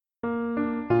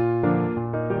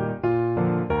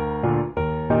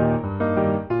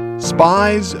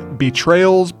Spies,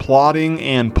 betrayals, plotting,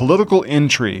 and political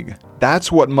intrigue.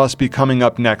 That's what must be coming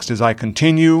up next as I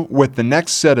continue with the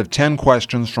next set of 10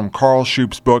 questions from Carl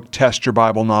Shoup's book, Test Your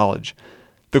Bible Knowledge.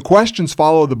 The questions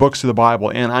follow the books of the Bible,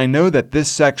 and I know that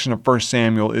this section of 1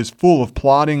 Samuel is full of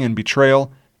plotting and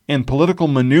betrayal and political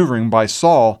maneuvering by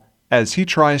Saul as he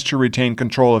tries to retain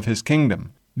control of his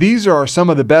kingdom. These are some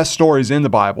of the best stories in the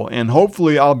Bible, and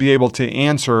hopefully I'll be able to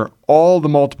answer all the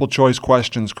multiple choice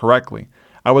questions correctly.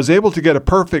 I was able to get a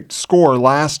perfect score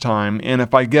last time, and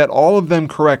if I get all of them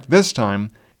correct this time,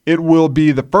 it will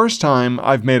be the first time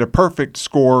I've made a perfect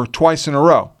score twice in a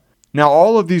row. Now,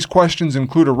 all of these questions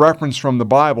include a reference from the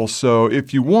Bible, so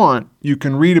if you want, you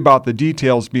can read about the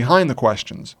details behind the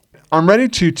questions. I'm ready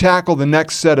to tackle the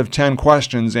next set of 10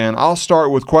 questions, and I'll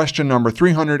start with question number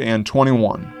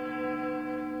 321.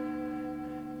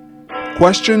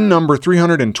 Question number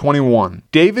 321.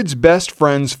 David's best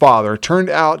friend's father turned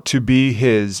out to be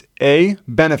his A.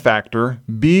 benefactor,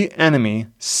 B. enemy,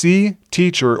 C.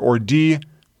 teacher, or D.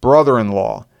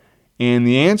 brother-in-law. And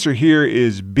the answer here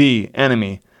is B.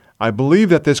 enemy. I believe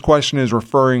that this question is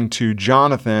referring to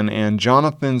Jonathan, and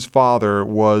Jonathan's father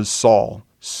was Saul.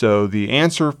 So the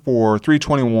answer for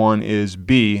 321 is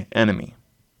B. enemy.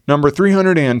 Number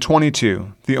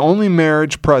 322. The only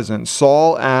marriage present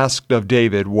Saul asked of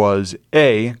David was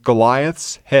A.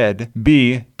 Goliath's head,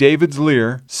 B. David's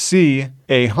lyre, C.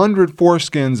 100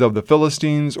 foreskins of the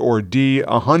Philistines, or D.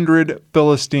 100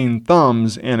 Philistine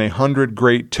thumbs and 100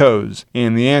 great toes.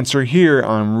 And the answer here,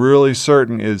 I'm really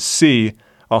certain, is C.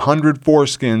 100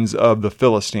 foreskins of the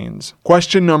Philistines.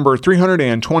 Question number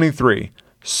 323.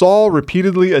 Saul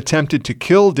repeatedly attempted to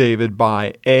kill David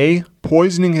by A.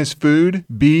 poisoning his food,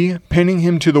 B. pinning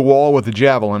him to the wall with a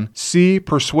javelin, C.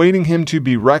 persuading him to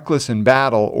be reckless in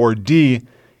battle, or D.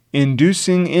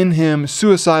 inducing in him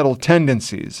suicidal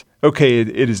tendencies. Okay,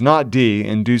 it is not D,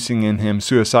 inducing in him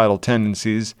suicidal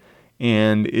tendencies,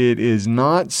 and it is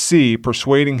not C.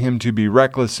 persuading him to be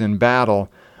reckless in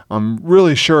battle. I'm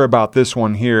really sure about this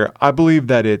one here. I believe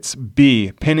that it's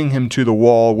B. pinning him to the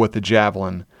wall with a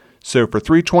javelin. So for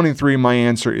 323, my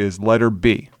answer is letter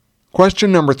B.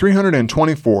 Question number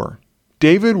 324.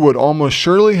 David would almost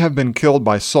surely have been killed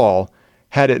by Saul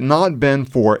had it not been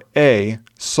for A.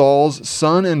 Saul's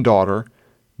son and daughter,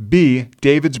 B.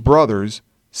 David's brothers,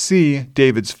 C.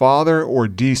 David's father, or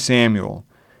D. Samuel.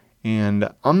 And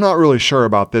I'm not really sure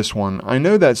about this one. I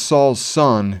know that Saul's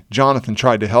son, Jonathan,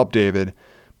 tried to help David,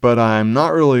 but I'm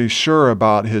not really sure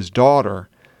about his daughter.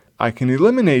 I can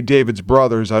eliminate David's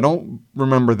brothers. I don't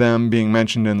remember them being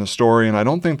mentioned in the story, and I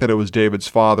don't think that it was David's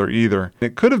father either.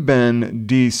 It could have been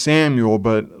D. Samuel,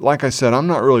 but like I said, I'm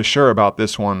not really sure about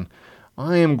this one.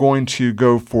 I am going to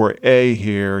go for A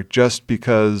here just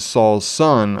because Saul's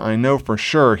son, I know for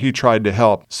sure he tried to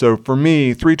help. So for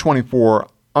me, 324,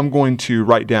 I'm going to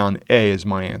write down A as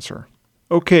my answer.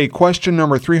 Okay, question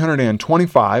number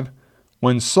 325.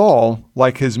 When Saul,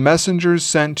 like his messengers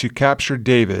sent to capture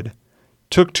David,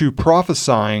 took to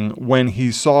prophesying when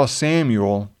he saw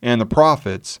Samuel and the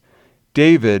prophets,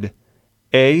 David,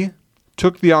 A.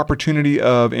 took the opportunity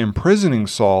of imprisoning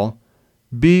Saul,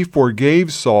 B.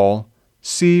 forgave Saul,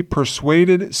 C.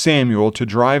 persuaded Samuel to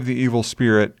drive the evil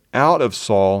spirit out of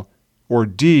Saul, or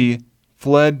D.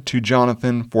 fled to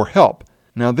Jonathan for help.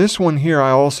 Now this one here,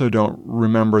 I also don't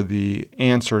remember the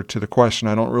answer to the question.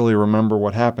 I don't really remember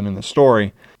what happened in the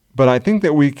story. But I think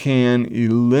that we can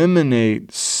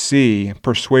eliminate C,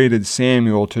 persuaded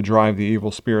Samuel to drive the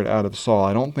evil spirit out of Saul.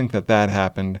 I don't think that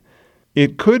happened.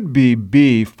 It could be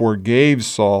B, forgave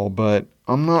Saul, but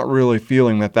I'm not really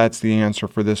feeling that that's the answer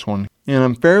for this one. And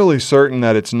I'm fairly certain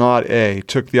that it's not A,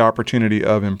 took the opportunity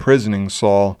of imprisoning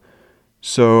Saul.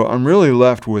 So I'm really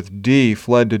left with D,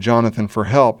 fled to Jonathan for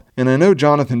help. And I know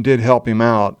Jonathan did help him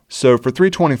out. So for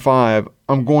 325,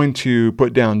 I'm going to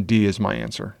put down D as my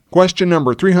answer. Question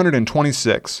number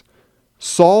 326.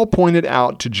 Saul pointed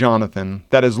out to Jonathan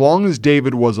that as long as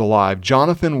David was alive,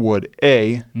 Jonathan would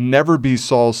A. never be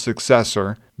Saul's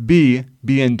successor, B.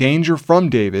 be in danger from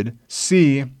David,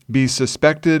 C. be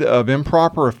suspected of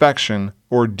improper affection,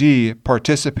 or D.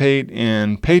 participate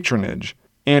in patronage.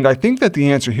 And I think that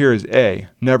the answer here is A,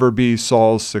 never be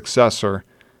Saul's successor.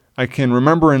 I can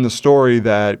remember in the story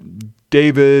that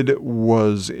David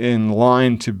was in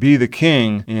line to be the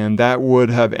king, and that would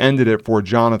have ended it for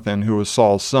Jonathan, who was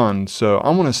Saul's son. So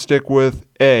I'm going to stick with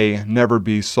A, never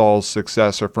be Saul's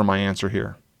successor for my answer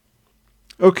here.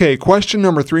 Okay, question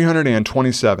number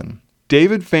 327.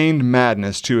 David feigned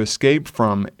madness to escape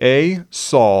from A.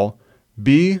 Saul,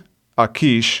 B.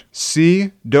 Achish,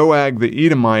 C. Doeg the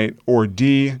Edomite, or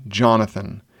D.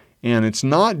 Jonathan. And it's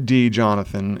not D.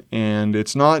 Jonathan, and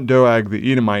it's not Doeg the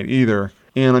Edomite either.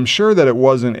 And I'm sure that it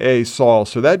wasn't A, Saul,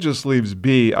 so that just leaves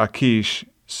B, Achish.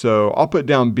 So I'll put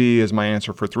down B as my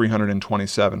answer for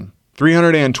 327.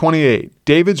 328.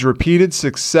 David's repeated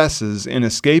successes in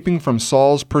escaping from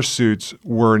Saul's pursuits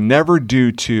were never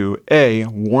due to A,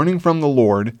 warning from the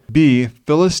Lord, B,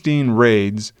 Philistine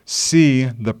raids, C,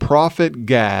 the prophet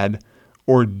Gad,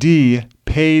 or D,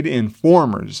 paid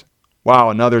informers.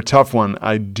 Wow, another tough one.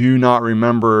 I do not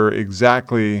remember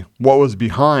exactly what was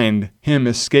behind him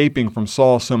escaping from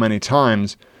Saul so many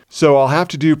times. So I'll have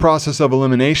to do process of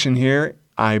elimination here.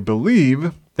 I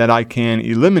believe that I can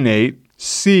eliminate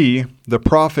C, the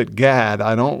prophet Gad.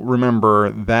 I don't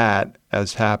remember that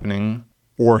as happening,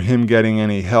 or him getting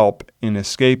any help in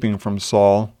escaping from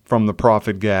Saul from the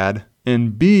prophet Gad.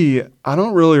 And B, I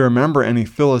don't really remember any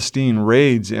Philistine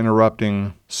raids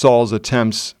interrupting Saul's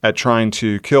attempts at trying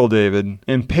to kill David.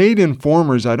 And paid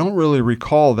informers, I don't really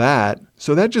recall that.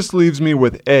 So that just leaves me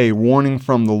with A, warning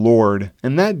from the Lord.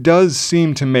 And that does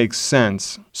seem to make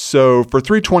sense. So for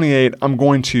 328, I'm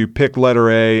going to pick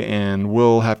letter A, and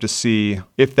we'll have to see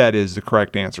if that is the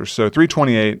correct answer. So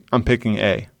 328, I'm picking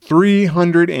A.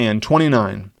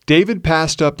 329. David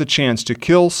passed up the chance to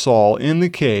kill Saul in the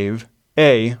cave.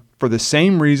 A, for the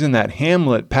same reason that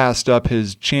Hamlet passed up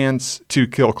his chance to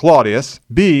kill Claudius.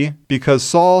 B, because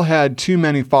Saul had too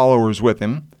many followers with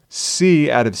him. C,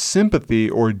 out of sympathy.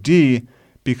 Or D,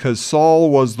 because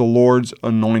Saul was the Lord's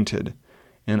anointed.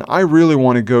 And I really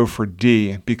want to go for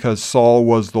D, because Saul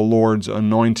was the Lord's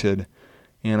anointed.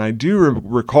 And I do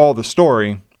recall the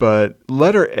story, but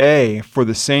letter A, for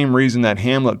the same reason that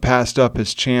Hamlet passed up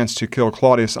his chance to kill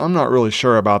Claudius, I'm not really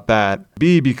sure about that.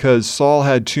 B, because Saul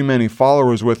had too many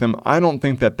followers with him, I don't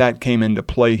think that came into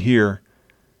play here.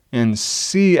 And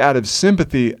C, out of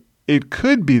sympathy, it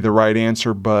could be the right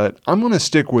answer, but I'm going to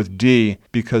stick with D,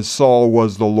 because Saul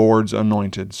was the Lord's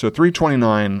anointed. So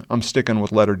 329, I'm sticking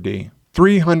with letter D.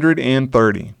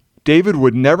 330. David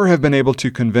would never have been able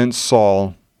to convince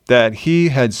Saul that he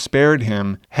had spared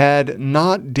him had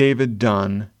not David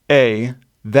done A,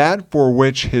 that for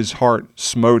which his heart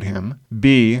smote him,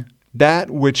 B,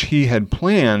 that which he had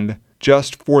planned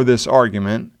just for this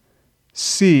argument,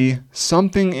 C,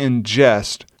 something in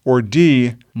jest, or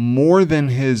D, more than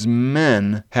his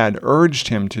men had urged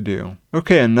him to do.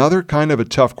 Okay, another kind of a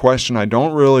tough question I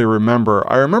don't really remember.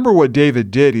 I remember what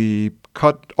David did. He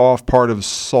cut off part of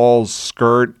Saul's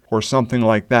skirt or something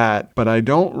like that, but I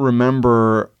don't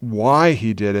remember why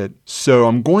he did it. So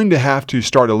I'm going to have to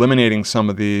start eliminating some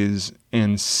of these.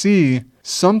 And C,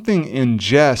 something in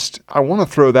jest, I want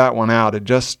to throw that one out. It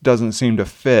just doesn't seem to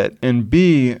fit. And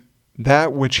B,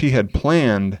 that which he had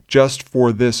planned just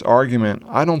for this argument,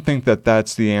 I don't think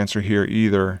that's the answer here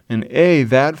either. And A,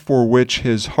 that for which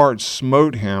his heart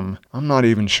smote him, I'm not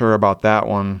even sure about that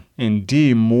one. And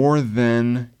D, more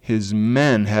than his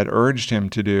men had urged him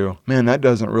to do. Man, that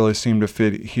doesn't really seem to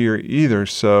fit here either,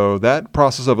 so that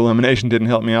process of elimination didn't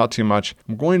help me out too much.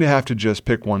 I'm going to have to just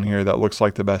pick one here that looks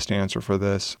like the best answer for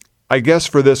this. I guess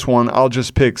for this one, I'll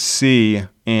just pick C,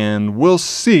 and we'll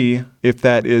see if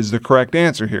that is the correct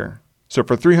answer here. So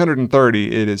for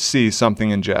 330, it is C, something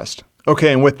in jest.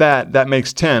 Okay, and with that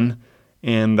makes 10.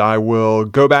 And I will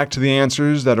go back to the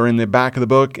answers that are in the back of the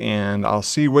book, and I'll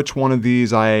see which one of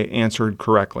these I answered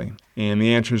correctly. And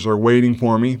the answers are waiting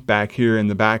for me back here in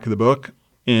the back of the book.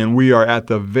 And we are at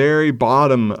the very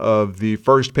bottom of the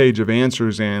first page of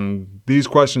answers, and these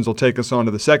questions will take us on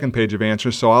to the second page of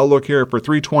answers. So I'll look here for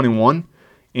 321,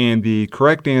 and the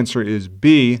correct answer is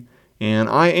B. And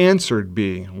I answered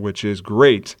B, which is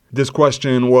great. This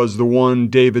question was the one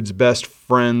David's best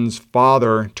friend's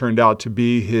father turned out to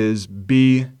be his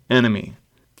B enemy.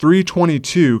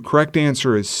 322, correct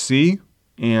answer is C,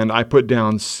 and I put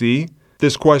down C.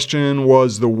 This question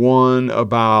was the one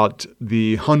about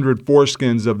the 100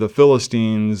 foreskins of the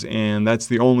Philistines, and that's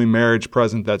the only marriage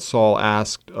present that Saul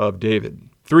asked of David.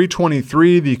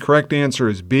 323, the correct answer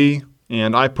is B,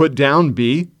 and I put down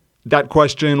B. That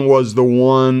question was the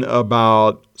one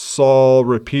about Saul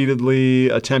repeatedly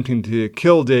attempting to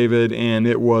kill David, and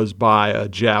it was by a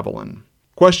javelin.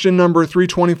 Question number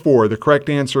 324, the correct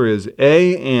answer is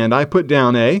A, and I put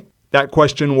down A. That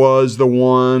question was the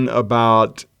one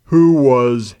about who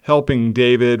was helping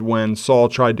David when Saul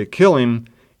tried to kill him,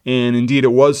 and indeed it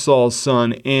was Saul's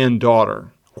son and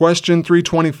daughter. Question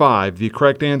 325, the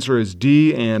correct answer is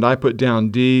D, and I put down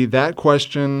D. That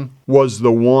question was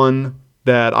the one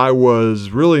that I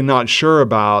was really not sure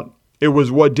about. It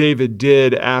was what David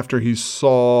did after he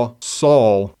saw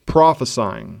Saul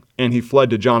prophesying, and he fled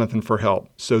to Jonathan for help.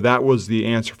 So that was the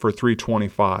answer for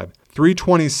 325.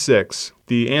 326,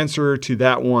 the answer to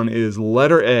that one is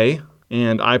letter A,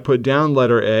 and I put down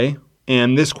letter A.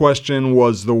 And this question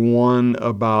was the one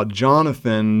about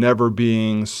Jonathan never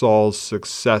being Saul's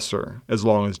successor as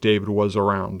long as David was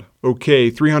around. Okay,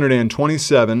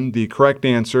 327. The correct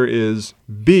answer is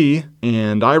B,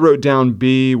 and I wrote down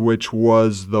B, which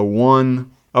was the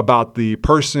one about the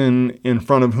person in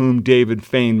front of whom David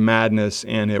feigned madness,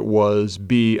 and it was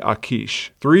B,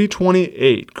 Achish.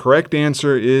 328. Correct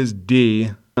answer is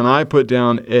D, and I put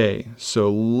down A.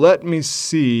 So let me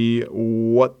see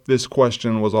what this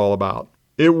question was all about.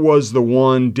 It was the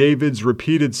one, David's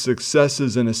repeated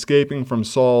successes in escaping from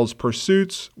Saul's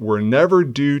pursuits were never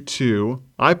due to,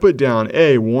 I put down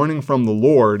A, warning from the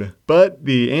Lord, but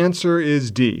the answer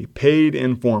is D, paid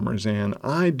informers, and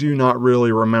I do not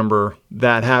really remember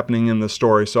that happening in the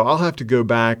story, so I'll have to go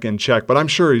back and check, but I'm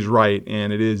sure he's right,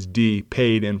 and it is D,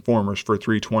 paid informers for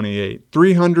 328.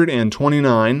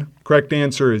 329. Correct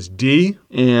answer is D,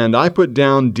 and I put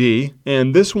down D,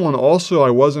 and this one also I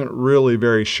wasn't really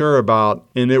very sure about,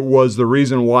 and it was the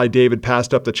reason why David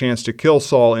passed up the chance to kill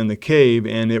Saul in the cave,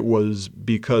 and it was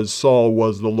because Saul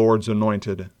was the Lord's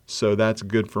anointed. So that's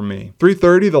good for me.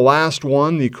 330, the last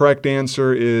one, the correct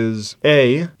answer is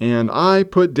A, and I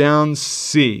put down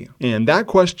C. And that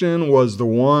question was the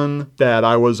one that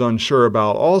I was unsure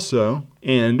about also.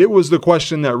 And it was the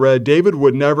question that read, David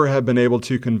would never have been able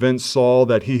to convince Saul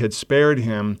that he had spared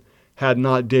him had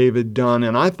not David done,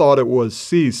 and I thought it was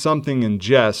C, something in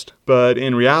jest, but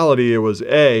in reality it was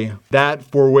A, that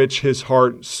for which his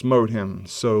heart smote him.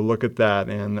 So look at that,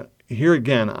 and here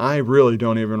again, I really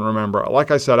don't even remember.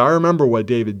 Like I said, I remember what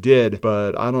David did,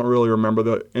 but I don't really remember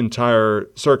the entire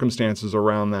circumstances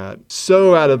around that.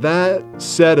 So out of that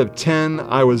set of 10,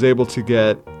 I was able to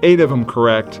get 8 of them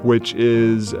correct, which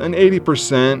is an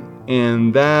 80%,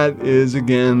 and that is,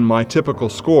 again, my typical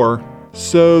score.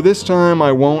 So this time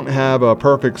I won't have a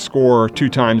perfect score 2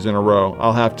 times in a row.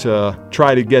 I'll have to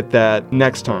try to get that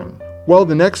next time. Well,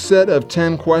 the next set of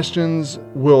 10 questions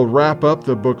will wrap up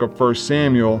the book of 1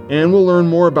 Samuel, and we'll learn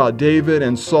more about David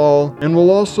and Saul, and we'll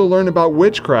also learn about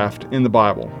witchcraft in the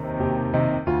Bible.